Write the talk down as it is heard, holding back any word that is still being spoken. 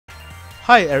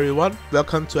Hi everyone,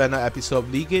 welcome to another episode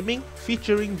of League Gaming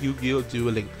featuring Yu-Gi-Oh!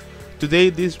 Dueling.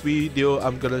 Today this video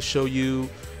I'm gonna show you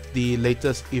the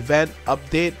latest event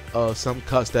update, some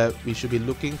cards that we should be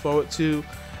looking forward to,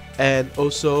 and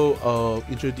also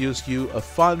introduce you a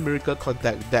fun Miracle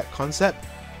Contact deck concept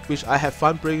which I have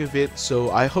fun playing with it,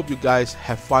 so I hope you guys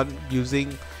have fun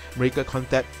using Miracle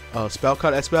Contact spell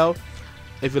card as well.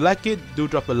 If you like it, do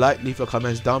drop a like, leave your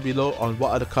comments down below on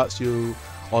what other cards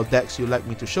or decks you'd like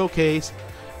me to showcase,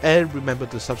 and remember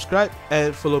to subscribe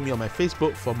and follow me on my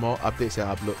Facebook for more updates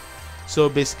and upload. So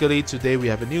basically today we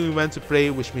have a new event to play,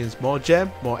 which means more gem,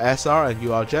 more SR and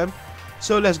UR gem.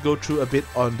 So let's go through a bit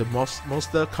on the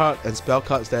monster card and spell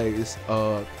cards that is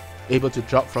able to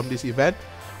drop from this event.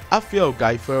 Upfield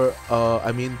Geyfer,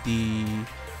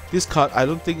 this card I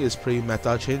don't think is pretty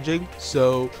meta changing,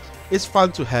 so it's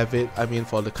fun to have it,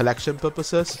 for the collection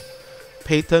purposes.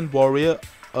 Patent Warrior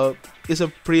is a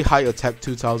pretty high attack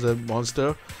 2000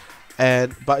 monster,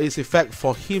 but its effect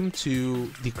for him to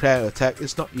declare attack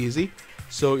is not easy,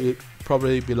 so it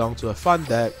probably belongs to a fun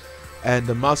deck. And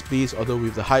the Mars Beast, although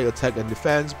with the high attack and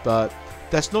defense, but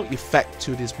there's no effect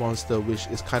to this monster, which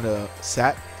is kinda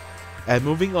sad. And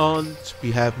moving on,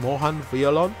 we have Mohan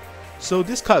Violon. So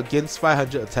this card gains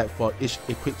 500 attack for each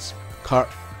equipped card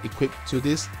equipped to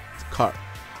this card.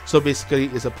 So basically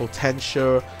it's a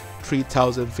potential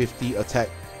 3050 attack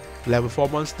level 4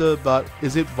 monster, but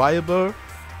is it viable?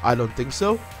 I don't think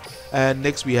so. And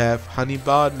next we have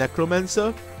Hannibal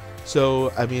Necromancer. So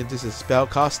this is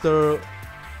spellcaster,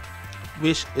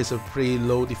 which is a pretty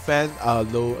low defense,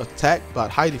 low attack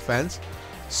but high defense.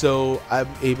 So I'm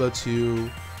able to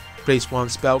place one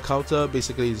spell counter.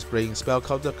 Basically it's playing spell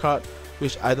counter card,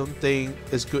 which I don't think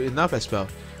is good enough as well.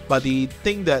 But the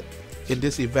thing that in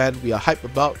this event we are hyped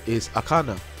about is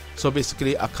Arcana. So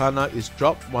basically Arcana is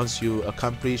dropped once you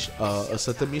accomplish a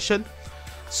certain mission.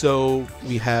 So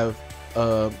we have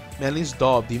Manly's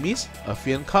Door of Demise, a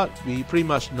Fiend card. We pretty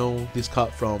much know this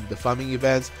card from the farming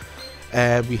events.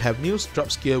 And we have new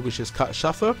drop skill, which is Card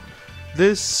Shuffle.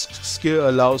 This skill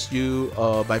allows you,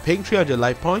 by paying 300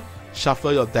 life point,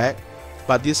 shuffle your deck,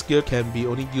 but this skill can be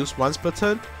only used once per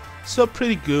turn. So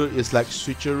pretty good. It's like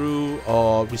switcheroo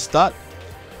or restart.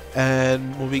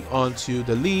 And moving on to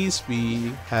the list,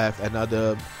 we have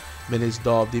another Manly's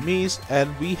Door of Demise,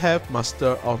 and we have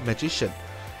Master of Magician.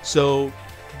 So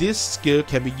this skill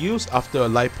can be used after a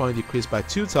life point decreased by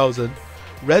 2000,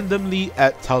 randomly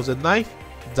at 1009,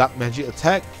 Dark Magic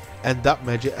attack, and Dark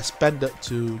Magic expanded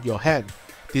to your hand.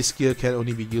 This skill can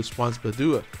only be used once per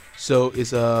duel. So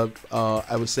it's a,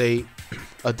 I would say,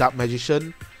 a Dark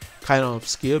Magician kind of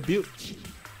skill build.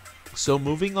 So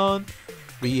moving on,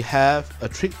 we have a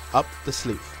Trick Up the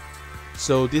Sleeve.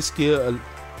 So this skill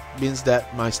means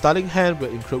that my starting hand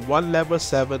will include one level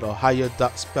 7 or higher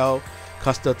dark spell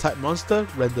caster type monster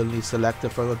randomly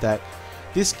selected from your deck.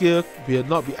 This skill will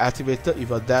not be activated if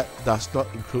your deck does not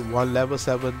include one level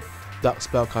 7 dark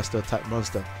spellcaster type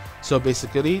monster. So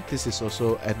basically this is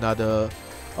also another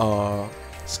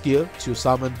skill to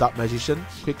summon Dark Magician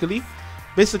quickly.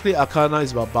 Basically Arcana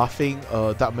is about buffing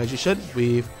Dark Magician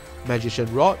with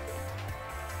Magician Rod,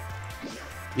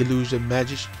 Illusion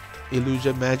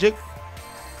Magic.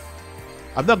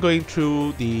 I'm not going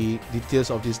through the details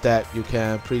of this deck, you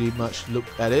can pretty much look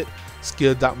at it.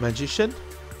 Skill Dark Magician,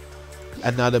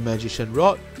 another Magician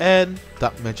Rod, and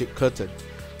Dark Magic Curtain.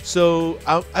 So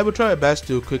I will try my best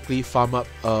to quickly farm up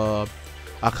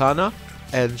Arcana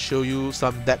and show you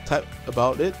some deck type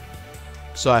about it.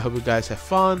 So I hope you guys have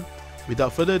fun.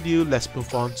 Without further ado, let's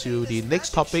move on to the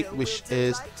next topic, which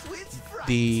is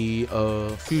the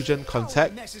Fusion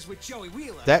Contact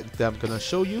deck that I'm gonna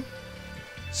show you.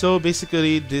 So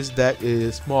basically this deck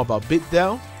is more about beat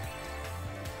down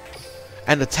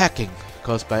and attacking,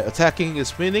 because by attacking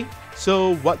is winning.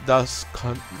 So what does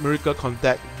Miracle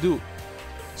Contact do?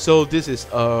 So this is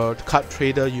a card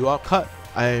trader UR card.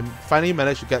 I finally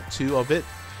managed to get 2 of it.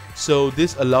 So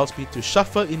this allows me to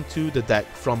shuffle into the deck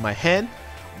from my hand,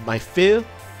 my field,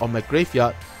 or my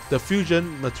graveyard the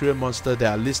fusion material monster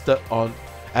that are listed on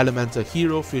Elemental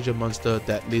Hero Fusion Monster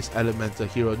that lists Elemental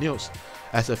Hero news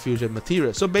as a fusion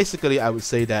material. So basically I would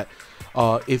say that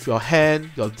if your hand,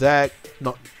 your deck,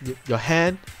 not your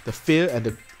hand, the field and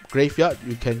the graveyard,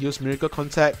 you can use Miracle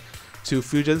Contact to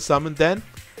fusion summon them.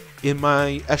 In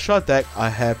my extra deck I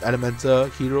have Elemental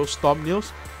Hero Storm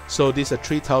News. So this is a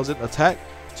 3000 attack,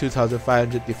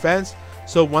 2500 defense.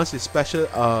 So once it's special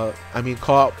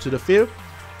call out to the field,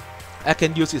 I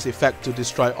can use its effect to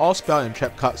destroy all spell and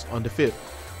trap cards on the field.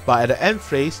 But at the end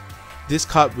phase, this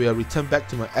card will return back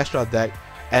to my extra deck,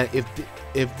 and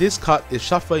if this card is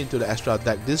shuffled into the extra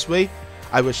deck this way,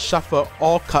 I will shuffle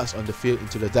all cards on the field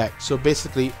into the deck. So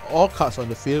basically all cards on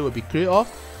the field will be cleared off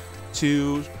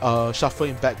to shuffle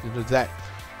it back into the deck.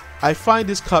 I find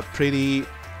this card pretty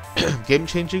game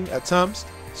changing at times,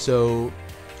 so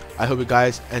I hope you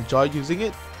guys enjoy using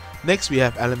it. Next we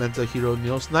have Elemental Hero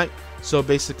Neos Knight. So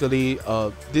basically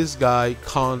this guy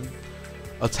can't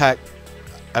attack,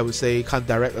 I would say can't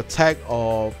direct attack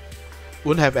or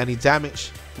wouldn't have any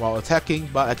damage while attacking,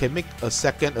 but I can make a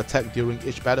second attack during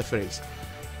each battle phase.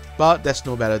 But that's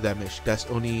no battle damage, that's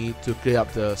only to clear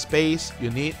up the space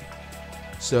you need.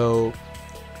 So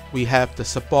we have the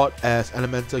support as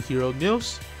Elemental Hero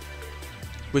Neos,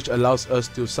 which allows us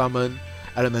to summon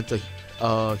Elemental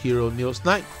Hero Neos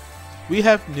Knight. We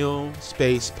have Neo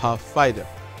Space Pathfinder.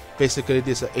 Basically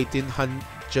this is a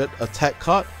 1800 attack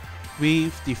card.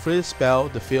 With the first spell,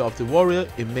 the Fear of the Warrior,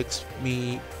 it makes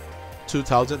me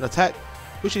 2000 attack,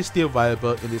 which is still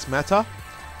viable in this meta.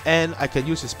 And I can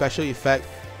use a special effect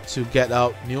to get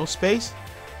out Neo Space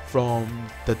from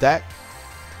the deck.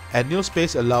 And Neo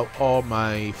Space allow all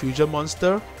my fusion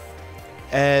monster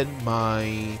and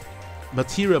my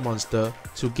material monster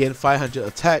to gain 500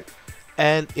 attack,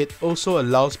 and it also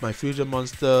allows my fusion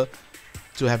monster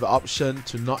to have an option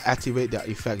to not activate their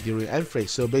effect during end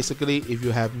phase. So basically if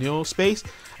you have Neo Space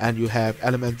and you have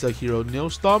Elemental Hero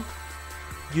Neostorm,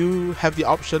 you have the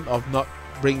option of not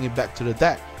bringing it back to the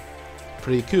deck.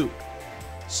 Pretty cool.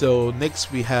 So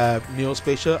next we have Neo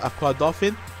Spatial Aqua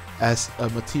Dolphin as a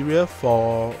material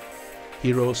for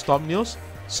Hero Storm Neos.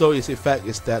 So its effect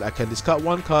is that I can discard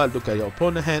one card, look at your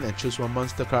opponent's hand and choose one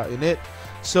monster card in it.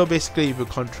 So basically if you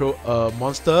control a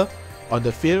monster on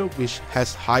the field which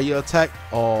has higher attack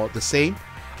or the same,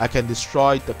 I can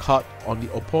destroy the card on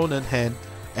the opponent's hand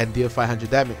and deal 500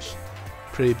 damage.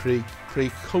 Pretty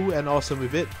cool and awesome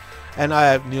with it. And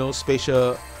I have Neo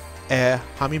Spatial Air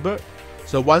Hummingbird.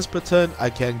 So once per turn I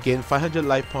can gain 500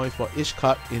 life points for each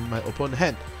card in my opponent's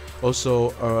hand. Also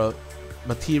a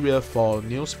material for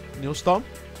Neostorm.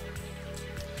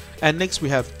 And next we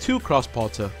have two Cross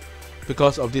Porter.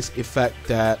 Because of this effect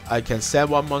that I can send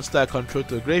one monster I control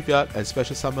to the graveyard and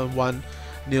special summon one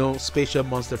Neo Spatial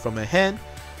monster from my hand.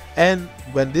 And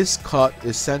when this card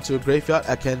is sent to a graveyard,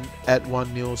 I can add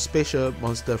one Neo Spatial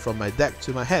monster from my deck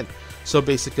to my hand. So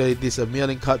basically this is a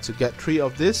milling card to get 3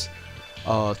 of this,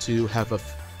 to have a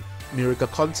Miracle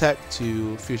Contact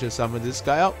to fusion summon this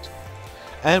guy out.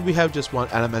 And we have just one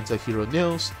Elemental Hero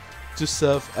Neos to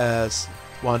serve as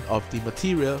one of the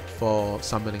material for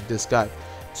summoning this guy.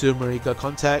 2 Miracle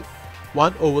Contact,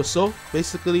 1 Oversoul.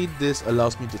 Basically this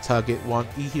allows me to target one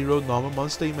E-Hero normal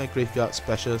monster in my graveyard,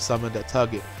 special summon that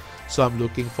target. So I'm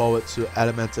looking forward to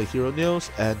Elemental Hero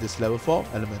Neos and this level 4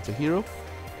 Elemental Hero.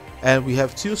 And we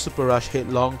have 2 Super Rush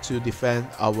Headlong to defend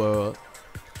our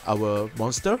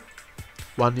monster.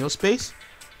 1 Neo Space.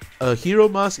 A Hero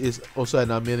Mask is also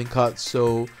another milling card,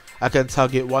 so I can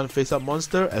target one face up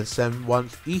monster and send one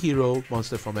E-Hero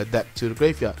monster from my deck to the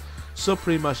graveyard. So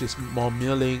pretty much it's more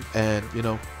milling and, you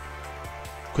know,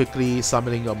 quickly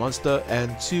summoning your monster.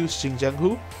 And 2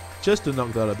 Xingjiang just to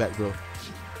knock down the back row.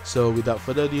 So without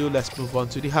further ado, let's move on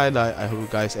to the highlight. I hope you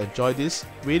guys enjoyed this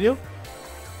video.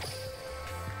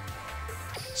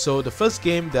 So the first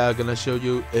game that I'm gonna show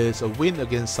you is a win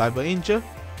against Cyber Angel.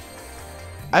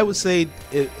 I would say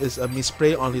it is a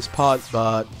misplay on his part,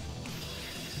 but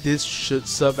this should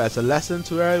serve as a lesson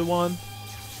to everyone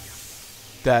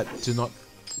that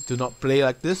do not play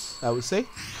like this, I would say.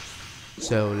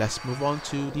 So let's move on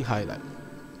to the highlight.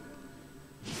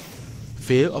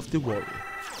 Fear of the Warrior.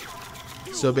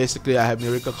 So basically I have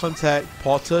Miracle Contact,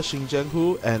 Porter,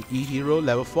 Xingjiang and E-Hero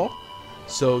level 4.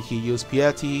 So he used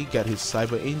Piety, get his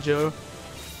Cyber Angel,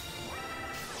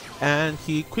 and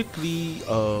he quickly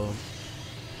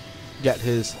get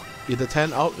his Ether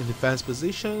 10 out in defense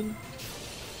position.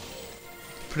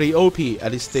 Pretty OP.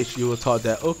 At this stage you were thought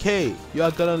that okay, you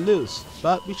are gonna lose,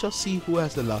 but we shall see who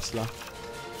has the last laugh.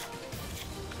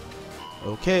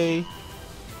 Okay,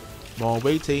 more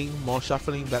waiting, more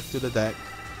shuffling back to the deck,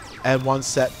 and one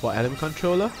set for enemy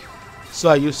controller. So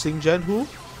I use Xingjiang.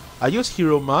 I use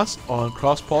Hero Mask on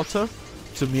Cross Porter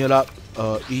to mill up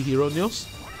E-Hero Neos,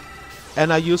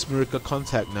 and I use Miracle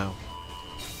Contact now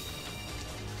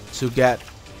to get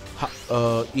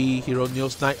E-Hero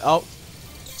Neos Knight out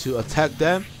to attack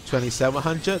them.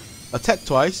 2700, attack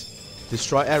twice,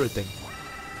 destroy everything.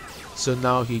 So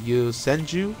now he used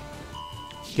Senju,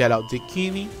 get out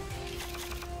Dikini,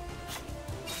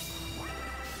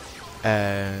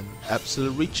 and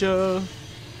Absolute Reacher,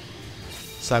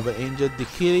 Cyber Angel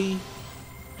Dikini,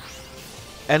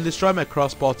 and destroy my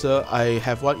Cross Porter. I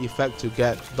have one effect to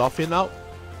get Dolphin out,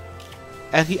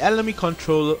 and he enemy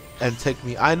control and take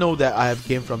me. I know that I have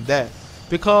gained from there,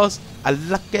 because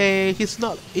unlucky he's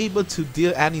not able to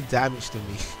deal any damage to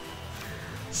me.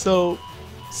 So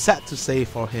sad to say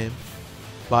for him,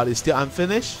 but it's still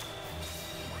unfinished.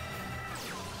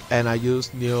 And I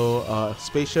use Neo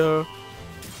Spatial.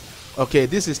 Okay,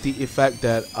 this is the effect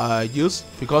that I use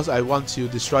because I want to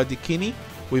destroy Dikini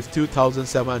with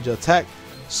 2700 attack.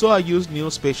 So I use Neo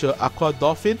Spatial Aqua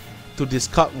Dolphin to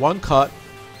discard one card,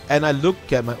 and I look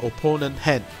at my opponent's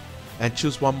hand and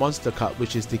choose one monster card,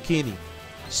 which is Dikini.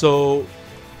 So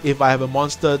if I have a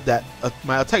monster that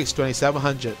my attack is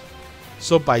 2700,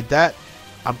 so by that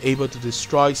I'm able to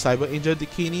destroy Cyber Injured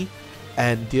Dikini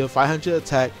and deal 500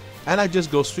 attack, and I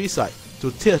just go suicide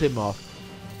to tear him off.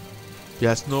 He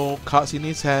has no cards in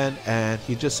his hand and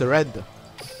he just surrender.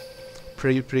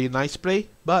 Pretty nice play,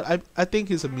 but I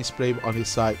think it's a misplay on his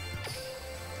side.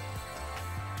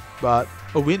 But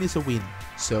a win is a win,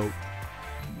 so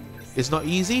it's not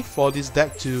easy for this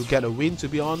deck to get a win, to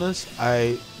be honest.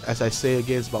 As I say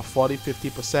again, it's about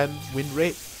 40-50% win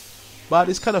rate, but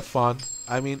it's kind of fun.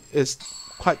 I mean, it's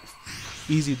quite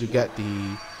easy to get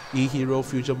the E-Hero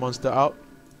Future Monster out.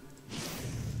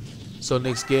 So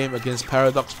next game against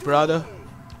Paradox Brother,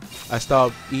 I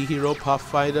start E-Hero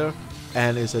Pathfinder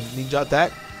and it's a ninja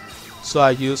deck. So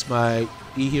I use my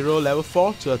E-Hero level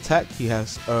 4 to attack. He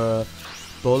has a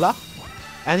Bola,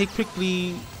 and he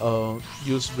quickly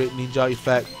used Red Ninja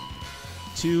effect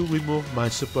to remove my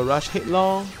Super Rush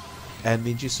Headlong and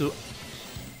Ninjutsu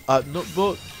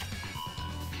Notebook.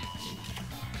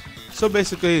 So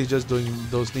basically he's just doing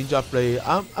those ninja play.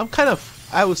 I'm kind of,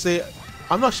 I would say,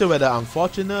 I'm not sure whether I'm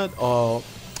fortunate or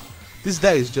this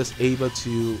deck is just able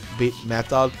to beat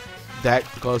meta deck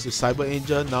because it's Cyber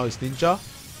Angel, now it's Ninja.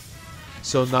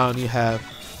 So now I only have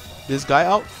this guy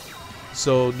out.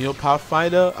 So Neo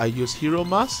Pathfinder, I use Hero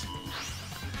Mask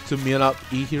to mill up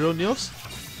E-Hero Neos,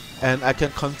 and I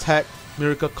can contact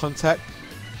Miracle Contact,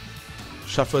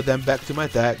 shuffle them back to my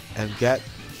deck and get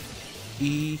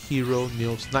E-Hero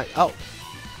Neos Knight out.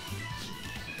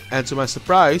 And to my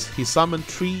surprise, he summoned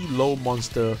 3 low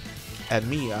monster at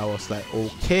me. I was like,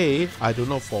 okay, I don't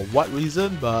know for what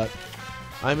reason, but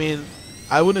I mean,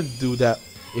 I wouldn't do that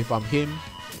if I'm him,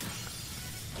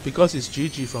 because it's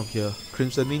GG from here.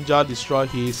 Crimson Ninja destroy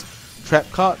his trap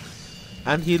card,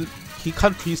 and he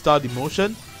can't 3-star the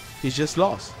motion. He's just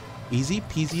lost. Easy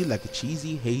peasy, like a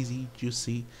cheesy, hazy,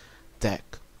 juicy deck.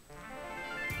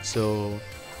 So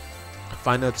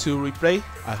final 2 replay.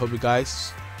 I hope you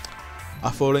guys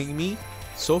are following me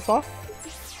so far.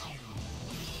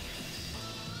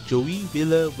 Joey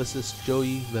Villa versus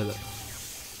Joey Villa.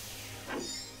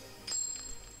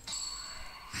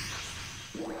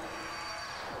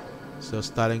 So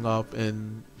starting off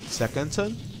in second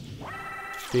turn,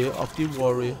 Fear of the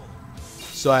Warrior.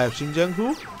 So I have Xingjiang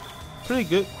Hu, pretty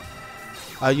good.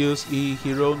 I use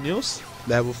E-Hero News,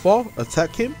 level 4,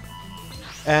 attack him,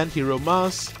 and Hero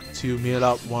Mask to mill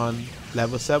out one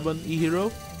level 7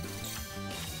 E-Hero.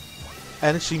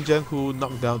 And Xingjiang Hu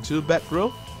knocked down 2 back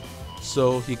row,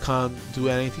 so he can't do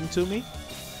anything to me.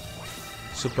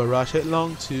 Super Rush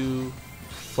Headlong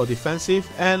for defensive,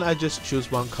 and I just choose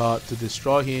one card to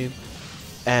destroy him,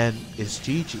 and it's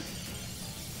GG.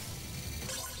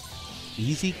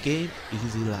 Easy game,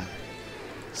 easy life.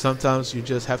 Sometimes you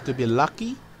just have to be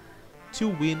lucky to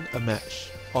win a match,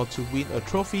 or to win a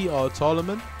trophy or a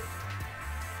tournament.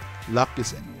 Luck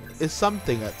is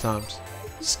something at times.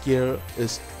 Skill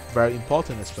is very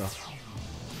important as well.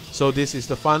 So this is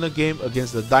the final game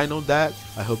against the Dino deck.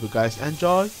 I hope you guys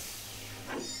enjoy.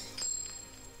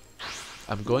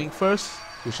 I'm going first,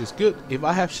 which is good if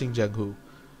I have Xingjiang Hu.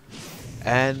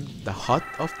 And the heart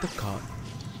of the card.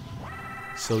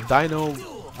 So Dino,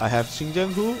 I have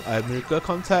Xingjiang Hu, I have Miracle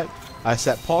Contact, I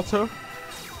set Porter.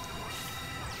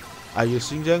 I use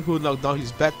Xingjiang Hu, knock down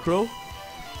his back row.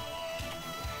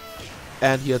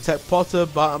 And he attacked Porter,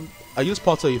 but I use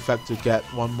Porter effect to get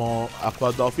one more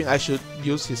Aqua Dolphin. I should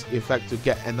use his effect to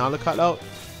get another card out.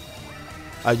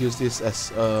 I use this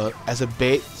as a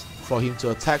bait for him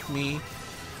to attack me,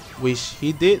 which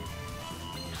he did.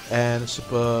 And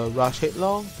Super Rush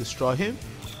Headlong, destroy him.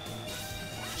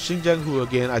 Xingjiang Hu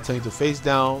again, I turn it to face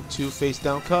down, 2 face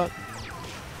down card.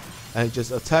 And he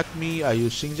just attacked me. I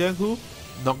use Xingjiang Hu,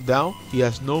 knock down. He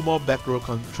has no more back row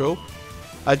control.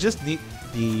 I just need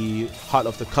the heart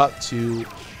of the card to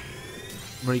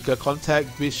Miracle Contact,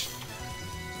 which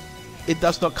it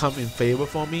does not come in favor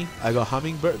for me. I got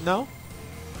Hummingbird now,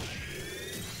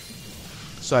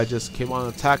 so I just keep on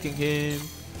attacking him,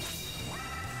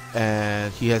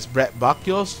 and he has Brad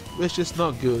Bakios, which is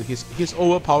not good. He's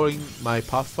overpowering my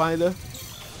Pathfinder.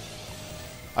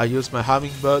 I use my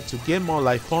Hummingbird to gain more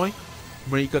life point.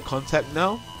 Miracle Contact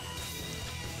now.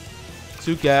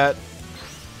 to get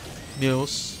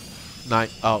Neil's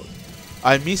knight out.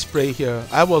 I misplay here.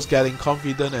 I was getting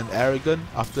confident and arrogant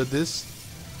after this.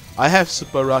 I have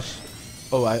super rush.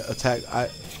 Oh, I attack.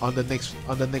 On the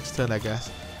next turn, I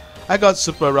guess. I got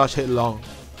super rush headlong.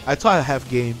 I thought I have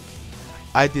game.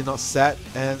 I did not set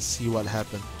and see what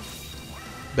happened.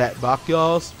 Bad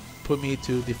yugioh put me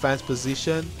to defense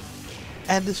position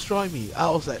and destroy me. I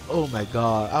was like, oh my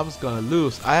god, I was gonna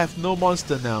lose. I have no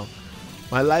monster now.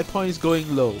 My life point is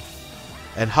going low.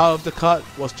 And half of the card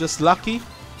was just lucky.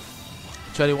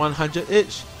 2100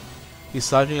 each. He's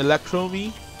charging Electro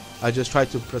me. I just tried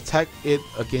to protect it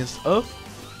against Earth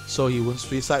so he wouldn't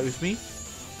suicide with me.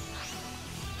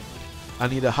 I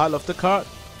need a heart of the card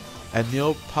and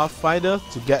Neo Pathfinder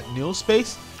to get Neo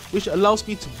space, which allows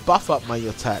me to buff up my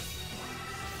attack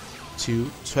to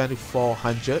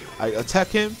 2400. I attack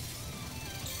him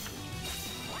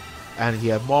and he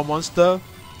had more monster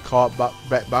called Bad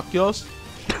yugioh.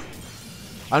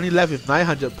 I only left with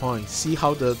 900 points. See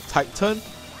how the tide turn?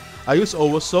 I use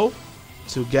Oversoul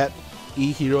to get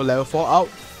E-Hero level 4 out.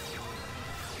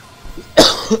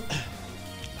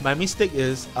 My mistake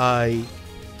is I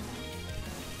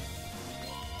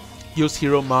use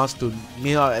Hero Mask to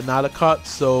mill out another card,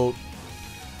 so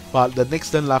but the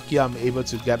next turn lucky I'm able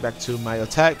to get back to my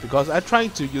attack because I'm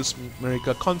trying to use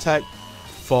Miracle Contact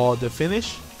for the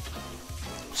finish.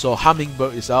 So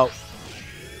Hummingbird is out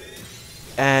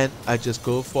and I just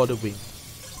go for the win.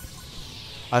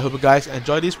 I hope you guys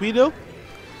enjoyed this video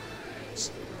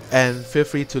and feel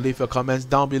free to leave your comments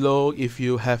down below if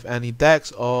you have any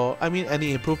decks or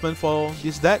any improvement for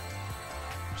this deck.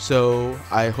 So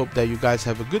I hope that you guys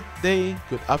have a good day,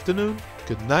 good afternoon,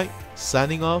 good night,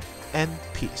 signing off and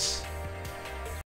peace.